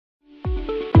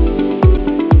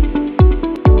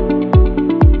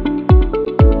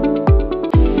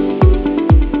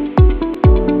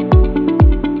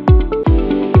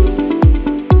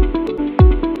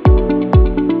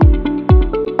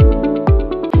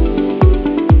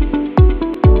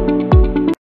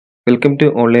Welcome to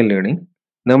online learning.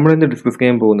 നമ്മൾ ഇന്ന് discuss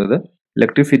ചെയ്യാൻ പോകുന്നത്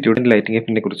ഇലക്ട്രിസിറ്റിയുടെ ലൈറ്റിംഗ്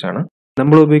എഫക്റ്റിനെ കുറിച്ചാണ്.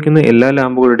 നമ്മൾ ഉപയോഗിക്കുന്ന എല്ലാ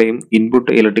ലാമ്പുകളുടെയും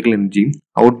ഇൻപുട്ട് ഇലക്ട്രിക്കൽ എനർജിയും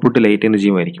ഔട്ട്പുട്ട് ലൈറ്റ്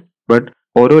എനർജിയും ആയിരിക്കും. ബട്ട്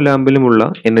ഓരോ ലാമ്പിലുമുള്ള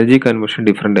എനർജി കൺവേർഷൻ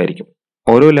ഡിഫറെൻ്റ് ആയിരിക്കും.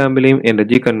 ഓരോ ലാമ്പിലെയും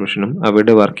എനർജി കൺവേർഷനും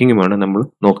അവയുടെ വർക്കിങ്ങുമാണ് നമ്മൾ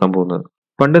നോക്കാൻ പോകുന്നത്.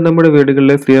 പണ്ട് നമ്മുടെ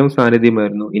വീടുകളിലെ സ്ഥിരം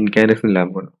സാന്നിധ്യമായിരുന്നു ഇൻകാൻഡസെന്റ്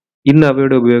ലാമ്പുകൾ. ഇന്ന്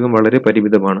അവയുടെ ഉപയോഗം വളരെ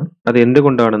പരിമിതമാണ്. അത്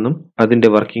എന്തുകൊണ്ടാണെന്നും അതിന്റെ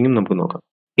വർക്കിങ്ങും നമുക്ക് നോക്കാം.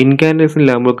 Incandescent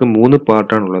ലാമ്പുകൾക്ക് 3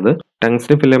 പാർട്ടാണുള്ളത്: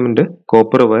 tungsten filament,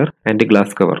 copper wire and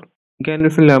glass cover.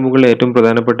 Incandescent ലാമ്പുകളുടെ ഏറ്റവും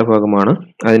പ്രധാനപ്പെട്ട ഭാഗമാണ്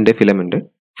അതിന്റെ ഫിലമെന്റ്.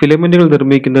 ഫിലമെന്റുകൾ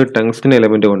നിർമ്മിക്കുന്നത് ടങ്സ്റ്റൺ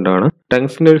എലമെന്റ് കൊണ്ടാണ്.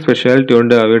 ടങ്സ്റ്റന്റെ ഒരു സ്പെഷ്യാലിറ്റി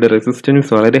ഉണ്ട്, അവയുടെ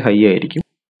റെസിസ്റ്റൻസ് വളരെ ഹൈ ആയിരിക്കും.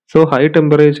 സോ ഹൈ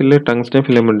ടെമ്പറേച്ചറിൽ ടങ്സ്റ്റൺ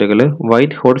ഫിലമെന്റുകൾ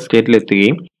വൈറ്റ് ഹോട്ട് സ്റ്റേറ്റിൽ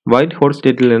എത്തുകയും വൈറ്റ് ഹോട്ട്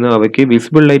സ്റ്റേറ്റിൽ നിന്ന് അവയ്ക്ക്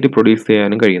വിസിബിൾ ലൈറ്റ് പ്രൊഡ്യൂസ്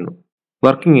ചെയ്യാനും കഴിയുന്നു.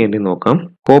 വർക്കിംഗ് വേണ്ടി നോക്കാം.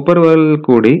 കോപ്പർ വയറിൽ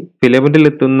കൂടി ഫിലമെന്റിൽ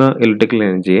എത്തുന്ന ഇലക്ട്രിക്കൽ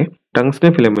എനർജിയെ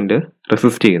ടങ്സ്റ്റൺ ഫിലമെന്റ്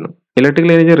റെസിസ്റ്റ് ചെയ്യുന്നു.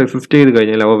 ഇലക്ട്രിക്കൽ എനർജി റെസിസ്റ്റ് ചെയ്ത്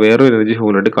കഴിഞ്ഞാൽ അവ വേറൊരു എനർജി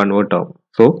ഫോമിലോട്ട് കൺവേർട്ട് ആവും.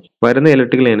 സോ വരുന്ന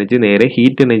ഇലക്ട്രിക്കൽ എനർജി നേരെ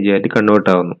ഹീറ്റ് എനർജി ആയിട്ട് കൺവേർട്ട്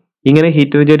ആവുന്നു. ഇങ്ങനെ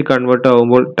ഹീറ്റ് എനർജി ആയിട്ട് കൺവേർട്ട്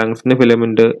ആവുമ്പോൾ ടങ്സ്റ്റൺ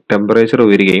ഫിലമെന്റ് ടെമ്പറേച്ചർ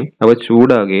ഉയരുകയും അവ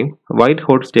ചൂടാകുകയും വൈറ്റ്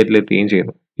ഹോട്ട് സ്റ്റേറ്റിൽ എത്തുകയും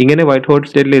ചെയ്യുന്നു. ഇങ്ങനെ വൈറ്റ് ഹോട്ട്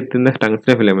സ്റ്റേറ്റിൽ എത്തുന്ന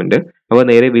ടങ്സ്റ്റൺ ഫിലമെന്റ് അവ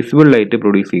നേരെ വിസിബിൾ ലൈറ്റ്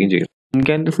പ്രൊഡ്യൂസ് ചെയ്യുകയും ചെയ്യും.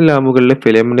 ഇൻകാൻഡസെന്റ് ലാമ്പുകളിലെ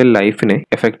ഫിലമെന്റൽ ലൈഫിനെ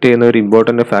എഫക്ട് ചെയ്യുന്ന ഒരു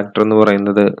ഇമ്പോർട്ടന്റ് ഫാക്ടർ എന്ന്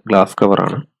പറയുന്നത് ഗ്ലാസ് കവർ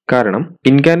ആണ്. കാരണം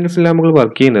ഇൻകാൻഡസെന്റ് ലാമ്പുകൾ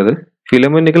വർക്ക് ചെയ്യുന്നത്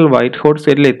ഫിലമെന്റുകൾ വൈറ്റ് ഹോട്ട്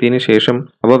സ്റ്റേറ്റിൽ എത്തിയതിനു ശേഷം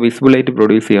അവ വിസിബിൾ ലൈറ്റ്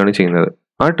പ്രൊഡ്യൂസ് ചെയ്യുകയാണ് ചെയ്യുന്നത്.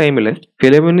 ആ ടൈമിൽ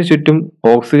ഫിലമെന്റിന് ചുറ്റും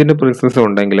ഓക്സിജന്റെ പ്രസൻസ്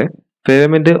ഉണ്ടെങ്കിൽ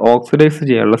ഫിലമെന്റ് ഓക്സിഡൈസ്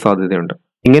ചെയ്യാനുള്ള സാധ്യതയുണ്ട്.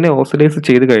 ഇങ്ങനെ ഓക്സിഡൈസ്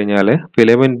ചെയ്ത് കഴിഞ്ഞാൽ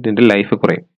ഫിലമെന്റിന്റെ ലൈഫ്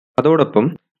കുറയും. അതോടൊപ്പം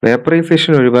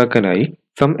വേപ്പറൈസേഷൻ ഒഴിവാക്കാനായി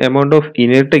some amount of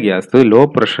inert gas law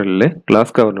പ്രഷറിൽ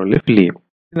glass കവറിനുള്ളിൽ fill ചെയ്യും.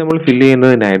 നമ്മൾ ഫില്ല്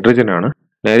ചെയ്യുന്നത് നൈട്രജൻ ആണ്.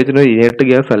 നൈട്രജൻ ഒരു ഇനേർട്ട്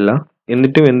ഗ്യാസ് അല്ല.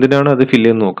 എന്നിട്ടും എന്തിനാണ് അത് ഫില്ല്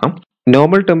ചെയ്യുന്നത് നോക്കാം.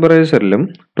 നോർമൽ ടെമ്പറേച്ചറിലും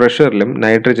പ്രഷറിലും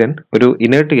നൈട്രജൻ ഒരു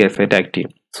ഇനേർട്ട് ഗ്യാസ് ആയിട്ട് ആക്ട്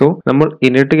ചെയ്യും. സോ നമ്മൾ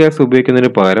ഇനേർട്ട് ഗ്യാസ്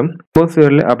ഉപയോഗിക്കുന്നതിന് പകരം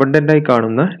അറ്റ്മോസ്ഫിയറിൽ അബണ്ടന്റ് ആയി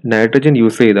കാണുന്ന നൈട്രജൻ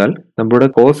യൂസ് ചെയ്താൽ നമ്മുടെ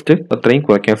കോസ്റ്റ് അത്രയും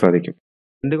കുറയ്ക്കാൻ സാധിക്കും.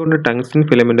 എന്തുകൊണ്ട് ടങ്സ്റ്റൺ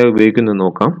ഫിലമെന്റ് ഉപയോഗിക്കുന്നത്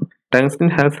നോക്കാം. ടങ്സ്റ്റൺ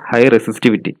ഹാസ് ഹൈ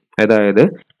റെസിസ്റ്റിവിറ്റി, അതായത്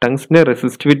ടങ്സ്റ്റന്റെ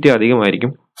റെസിസ്റ്റിവിറ്റി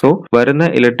അധികമായിരിക്കും. സോ വരുന്ന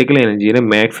ഇലക്ട്രിക്കൽ എനർജിയെ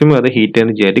മാക്സിമം അത് ഹീറ്റ്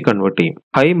എനർജി ആയിട്ട് കൺവേർട്ട് ചെയ്യും.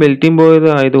 ഹൈ മെൽറ്റിംഗ് പോയത്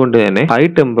ആയതുകൊണ്ട് തന്നെ ഹൈ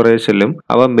ടെമ്പറേച്ചറിലും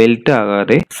അവ മെൽറ്റ്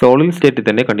ആകാതെ സോളിഡ് സ്റ്റേറ്റിൽ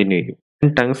തന്നെ കണ്ടിന്യൂ ചെയ്യും.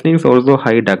 Tungsten is also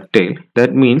high ductile.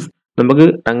 That means നമുക്ക്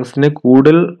ടങ്സ്റ്റനെ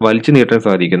കൂടുതൽ വലിച്ചു നീട്ടാൻ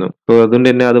സാധിക്കുന്നു. സോ അതുകൊണ്ട്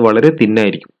തന്നെ അത് വളരെ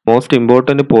തിന്നായിരിക്കും. മോസ്റ്റ്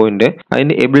ഇമ്പോർട്ടന്റ് പോയിന്റ്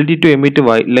അതിന്റെ ability to emit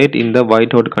white light in the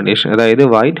white hot condition, അതായത്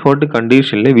വൈറ്റ് ഹോട്ട്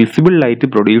കണ്ടീഷനിൽ വിസിബിൾ ലൈറ്റ്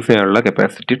പ്രൊഡ്യൂസ് ചെയ്യാനുള്ള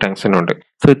കപ്പാസിറ്റി ടങ്സ്റ്റൻ ഉണ്ട്.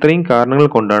 സോ ഇത്രയും കാരണങ്ങൾ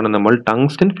കൊണ്ടാണ് നമ്മൾ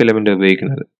ടങ്സ്റ്റൺ ഫിലമെന്റ്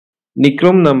ഉപയോഗിക്കുന്നത്.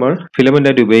 നിക്രോം നമ്മൾ ഫിലമെന്റ്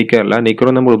ആയിട്ട് ഉപയോഗിക്കാറില്ല.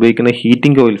 നിക്രോം നമ്മൾ ഉപയോഗിക്കുന്ന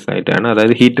ഹീറ്റിംഗ് കോയിൽസ് ആയിട്ടാണ്,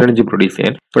 അതായത് ഹീറ്റ് എനർജി പ്രൊഡ്യൂസ്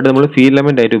ചെയ്യാൻ. ബട്ട് നമ്മൾ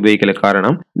ഫിലമെന്റ് ആയിട്ട് ഉപയോഗിക്കില്ല.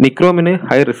 കാരണം നിക്രോമിന്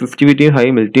ഹൈ റെസിസ്റ്റിവിറ്റിയും ഹൈ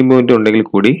മെൽറ്റിംഗ് പോയിന്റും ഉണ്ടെങ്കിൽ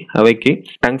കൂടി അവയ്ക്ക്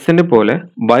ടങ്സ്റ്റന്റെ പോലെ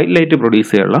വൈറ്റ് ലൈറ്റ് പ്രൊഡ്യൂസ്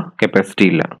ചെയ്യാനുള്ള കപ്പാസിറ്റി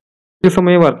ഇല്ല. ഈ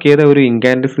സമയം വർക്ക് ചെയ്ത ഒരു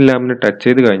ഇൻകാൻഡസെന്റ് ലാമ്പിനെ ടച്ച്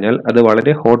ചെയ്ത് കഴിഞ്ഞാൽ അത്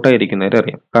വളരെ ഹോട്ടായിരിക്കുന്നതായിട്ട്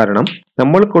അറിയാം. കാരണം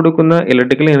നമ്മൾ കൊടുക്കുന്ന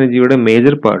ഇലക്ട്രിക്കൽ എനർജിയുടെ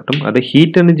മേജർ പാർട്ടും അത്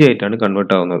ഹീറ്റ് എനർജി ആയിട്ടാണ്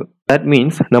കൺവേർട്ട് ആവുന്നത്. ദാറ്റ്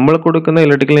മീൻസ് നമ്മൾ കൊടുക്കുന്ന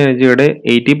ഇലക്ട്രിക്കൽ എനർജിയുടെ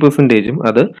 80%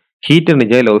 അത് ഹീറ്റ്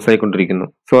എനർജിയായി ലോസ് ആയിക്കൊണ്ടിരിക്കുന്നു.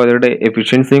 സോ അവരുടെ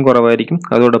എഫിഷ്യൻസിയും കുറവായിരിക്കും.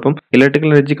 അതോടൊപ്പം ഇലക്ട്രിക്കൽ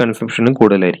എനർജി കൺസംഷനും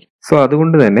കൂടുതലായിരിക്കും. സോ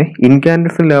അതുകൊണ്ട് തന്നെ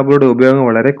ഇൻകാൻഡസെന്റ് ലാമ്പുകളുടെ ഉപയോഗം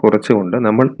വളരെ കുറച്ചുകൊണ്ട്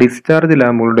നമ്മൾ ഡിസ്ചാർജ്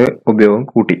ലാമ്പുകളുടെ ഉപയോഗം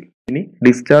കൂട്ടി. ഇനി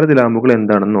ഡിസ്ചാർജ് ലാമ്പുകൾ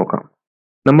എന്താണെന്ന് നോക്കാം.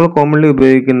 നമ്മൾ കോമൺലി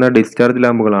ഉപയോഗിക്കുന്ന ഡിസ്ചാർജ്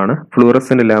ലാമ്പുകളാണ്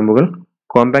ഫ്ലൂറസെന്റ് ലാമ്പുകൾ,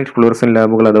 കോമ്പാക്ട് ഫ്ലൂറസെന്റ്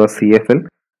ലാമ്പുകൾ അഥവാ CFL,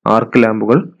 arc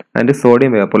ലാമ്പുകൾ and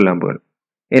sodium vapour ലാമ്പുകൾ.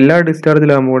 എല്ലാ ഡിസ്ചാർജ്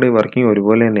ലാമ്പുകളുടെയും വർക്കിംഗ്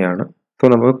ഒരുപോലെ തന്നെയാണ്. സോ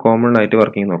നമുക്ക് കോമൺ ആയിട്ട്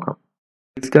വർക്കിംഗ് നോക്കാം.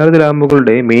 ഡിസ്ചാർജ്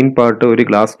ലാമ്പുകളുടെ മെയിൻ പാർട്ട് ഒരു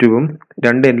ഗ്ലാസ് ട്യൂബും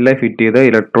 2 എൻഡിലായി ഫിറ്റ് ചെയ്ത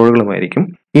ഇലക്ട്രോഡുകളുമായിരിക്കും.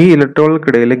 ഈ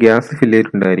ഇലക്ട്രോഡുകൾക്കിടയിൽ ഗ്യാസ് ഫില്ല്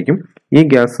ചെയ്തിട്ടുണ്ടായിരിക്കും. ഈ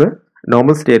ഗ്യാസ്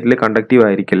നോർമൽ സ്റ്റേറ്റിൽ കണ്ടക്റ്റീവ്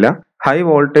ആയിരിക്കില്ല. ഹൈ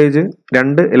വോൾട്ടേജ്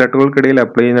 2 ഇലക്ട്രോഡുകൾക്കിടയിൽ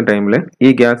അപ്ലൈ ചെയ്യുന്ന ടൈമിൽ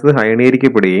ഈ ഗ്യാസ്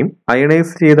അയണീകരിക്കപ്പെടുകയും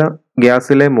അയണൈസ് ചെയ്ത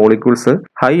ഗ്യാസിലെ മോളിക്യൂൾസ്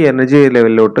ഹൈ എനർജി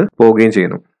ലെവലിലോട്ട് പോവുകയും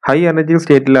ചെയ്യുന്നു. ഹൈ എനർജി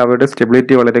സ്റ്റേറ്റിൽ അവയുടെ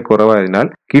സ്റ്റെബിലിറ്റി വളരെ കുറവായതിനാൽ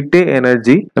കിട്ടിയ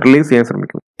എനർജി റിലീസ് ചെയ്യാൻ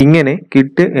ശ്രമിക്കും. ഇങ്ങനെ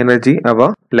കിട്ടിയ എനർജി അവ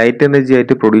ലൈറ്റ് എനർജി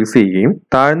ആയിട്ട് പ്രൊഡ്യൂസ് ചെയ്യുകയും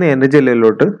താഴ്ന്ന എനർജി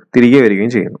ലെവലിലോട്ട് തിരികെ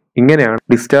വരികയും ചെയ്യുന്നു. ഇങ്ങനെയാണ്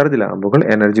ഡിസ്ചാർജ് ലാമ്പുകൾ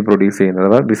എനർജി പ്രൊഡ്യൂസ് ചെയ്യുന്നത്,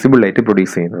 അഥവാ വിസിബിൾ ലൈറ്റ്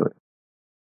പ്രൊഡ്യൂസ് ചെയ്യുന്നത്.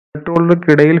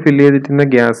 ഇലക്ട്രോഡുകൾക്കിടയിൽ ഫില്ല് ചെയ്തിട്ടുള്ള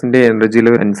ഗ്യാസിന്റെ എനർജി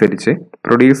ലെവൽ അനുസരിച്ച്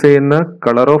പ്രൊഡ്യൂസ് ചെയ്യുന്ന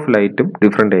കളർ ഓഫ് ലൈറ്റും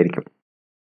ഡിഫറെന്റ് ആയിരിക്കും.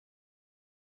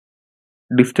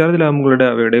 ഡിസ്ചാർജ് ലാമ്പുകളുടെ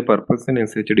അവയുടെ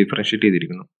പർപ്പസിനനുസരിച്ച് ഡിഫറൻഷിയേറ്റ്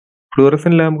ചെയ്തിരിക്കുന്നു.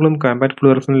 Fluorescent ലാമ്പുകളും compact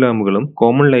fluorescent ലാമ്പുകളും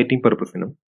common lighting പർപ്പസിനും,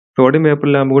 sodium vapour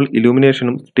ലാമ്പുകൾ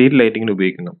ഇലൂമിനേഷനും street ലൈറ്റിംഗിനും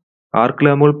ഉപയോഗിക്കുന്നു. ആർക്ക്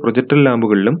ലാമ്പുകൾ പ്രൊജക്ടർ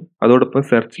ലാമ്പുകളിലും അതോടൊപ്പം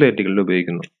സെർച്ച് ലൈറ്റുകളിലും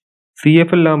ഉപയോഗിക്കുന്നു.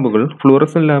 CFL ലാമ്പുകൾ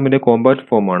ഫ്ലൂറസെന്റ് ലാമ്പിന്റെ കോമ്പാക്ട്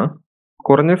ഫോമാണ്.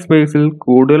 കുറഞ്ഞ സ്പേസിൽ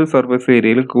കൂടുതൽ സർഫസ്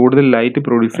ഏരിയയിൽ കൂടുതൽ ലൈറ്റ്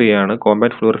പ്രൊഡ്യൂസ് ചെയ്യാണ്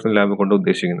കോമ്പാക്ട് ഫ്ലൂറസെന്റ് ലാമ്പ് കൊണ്ട്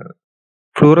ഉദ്ദേശിക്കുന്നത്.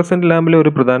 ഫ്ലൂറസെന്റ് ലാമ്പിലെ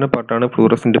ഒരു പ്രധാന പാർട്ടാണ്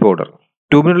ഫ്ലൂറസെന്റ് പൗഡർ.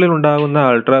 ട്യൂബിനുള്ളിൽ ഉണ്ടാകുന്ന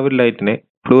അൾട്രാവയലറ്റ് ലൈറ്റിനെ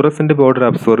ഫ്ലൂറസെന്റ് പൗഡർ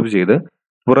അബ്സോർബ് ചെയ്ത്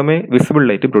പുറമെ വിസിബിൾ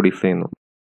ലൈറ്റ് പ്രൊഡ്യൂസ് ചെയ്യുന്നു.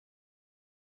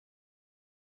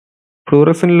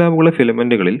 ഫ്ലൂറസെന്റ് ലാമ്പുകളെ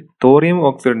ഫിലമെന്റുകളിൽ തോറിയം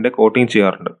ഓക്സൈഡിന്റെ കോട്ടിംഗ്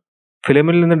ചെയ്യാറുണ്ട്.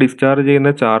 ഫിലമെന്റിൽ നിന്ന് ഡിസ്ചാർജ്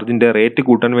ചെയ്യുന്ന ചാർജിന്റെ റേറ്റ്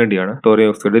കൂട്ടാൻ വേണ്ടിയാണ് തോറിയം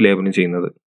ഓക്സൈഡ് ലേപനം ചെയ്യുന്നത്.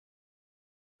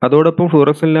 അതോടൊപ്പം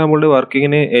ഫ്ലൂറസെന്റ് ലാമ്പുകളുടെ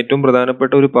വർക്കിങ്ങിന് ഏറ്റവും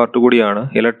പ്രധാനപ്പെട്ട ഒരു പാർട്ട് കൂടിയാണ്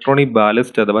ഇലക്ട്രോണിക്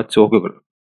ബാലസ്റ്റ് അഥവാ ചോക്കുകൾ.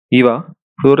 ഇവ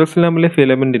ഫ്ലൂറസെന്റ് ലാമ്പിലെ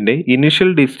ഫിലമെന്റിന്റെ ഇനിഷ്യൽ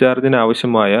ഡിസ്ചാർജിന്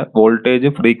ആവശ്യമായ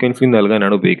വോൾട്ടേജും ഫ്രീക്വൻസിയും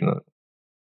നൽകാനാണ് ഉപയോഗിക്കുന്നത്.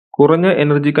 കുറഞ്ഞ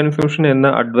എനർജി കൺസംഷൻ എന്ന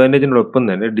അഡ്വാൻറ്റേജിനോടൊപ്പം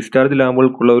തന്നെ ഡിസ്ചാർജ്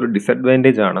ലാമ്പുകൾക്കുള്ള ഒരു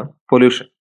ഡിസഡ്വാൻറ്റേജ് ആണ് പൊല്യൂഷൻ.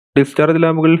 ഡിസ്ചാർജ്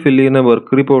ലാമ്പുകളിൽ ഫില്ല് ചെയ്യുന്ന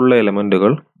മെർക്കുറി പോലുള്ള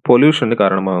എലമെന്റുകൾ പൊല്യൂഷന്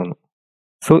കാരണമാകുന്നു.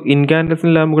 സോ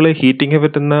ഇൻകാൻഡസെന്റ് ലാമ്പുകളെ ഹീറ്റിംഗ്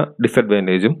എഫക്റ്റ് എന്ന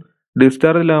ഡിസഡ്വാൻറ്റേജും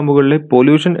ഡിസ്ചാർജ് ലാമ്പുകളിലെ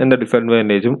പൊല്യൂഷൻ എന്ന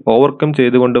ഡിസഡ്വാൻറ്റേജും ഓവർകം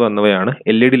ചെയ്തുകൊണ്ട് വന്നവയാണ്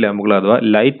LED ലാമ്പുകൾ അഥവാ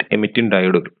ലൈറ്റ് എമിറ്റിംഗ്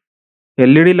ഡയോഡുകൾ.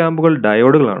 LED ലാമ്പുകൾ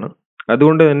ഡയോഡുകളാണ്,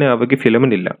 അതുകൊണ്ട് തന്നെ അവയ്ക്ക്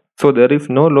ഫിലമെന്റ് ഇല്ല. So there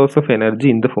is no loss of energy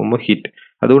in the form of heat.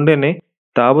 അതുകൊണ്ട് തന്നെ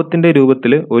താപത്തിന്റെ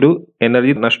രൂപത്തിൽ ഒരു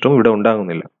എനർജി നഷ്ടവും ഇവിടെ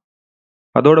ഉണ്ടാകുന്നില്ല.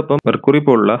 അതോടൊപ്പം മെർക്കുറി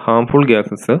പോലുള്ള ഹാംഫുൾ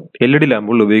ഗ്യാസസ് LED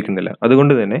ലാമ്പുകൾ ഉപയോഗിക്കുന്നില്ല,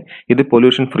 അതുകൊണ്ട് തന്നെ ഇത്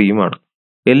പൊല്യൂഷൻ ഫ്രീയുമാണ്.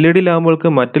 LED ലാമ്പുകൾക്ക്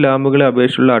മറ്റ് ലാമ്പുകളെ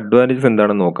അപേക്ഷിച്ചുള്ള അഡ്വാൻറ്റേജസ്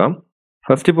എന്താണെന്ന് നോക്കാം.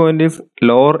 First point is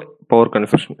lower power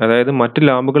consumption. അതായത് മറ്റ്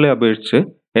ലാമ്പുകളെ അപേക്ഷിച്ച്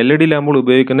LED ലാമ്പുകൾ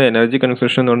ഉപയോഗിക്കുന്ന എനർജി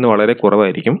കൺസംഷൻ എന്ന് പറയുന്നത് വളരെ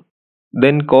കുറവായിരിക്കും.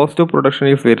 Then cost of production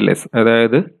is very less.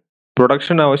 അതായത്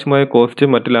പ്രൊഡക്ഷൻ ആവശ്യമായ കോസ്റ്റ്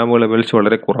മറ്റ് ലാമ്പുകളെ അപേക്ഷിച്ച്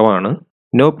വളരെ കുറവാണ്.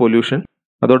 No pollution.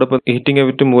 അതോടൊപ്പം ഹീറ്റിംഗ്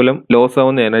എഫക്റ്റ് മൂലം ലോസ്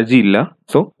ആവുന്ന എനർജി ഇല്ല.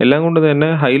 സോ എല്ലാം കൊണ്ട് തന്നെ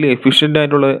ഹൈലി എഫിഷ്യന്റ്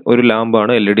ആയിട്ടുള്ള ഒരു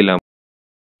ലാമ്പാണ് LED ലാമ്പ്.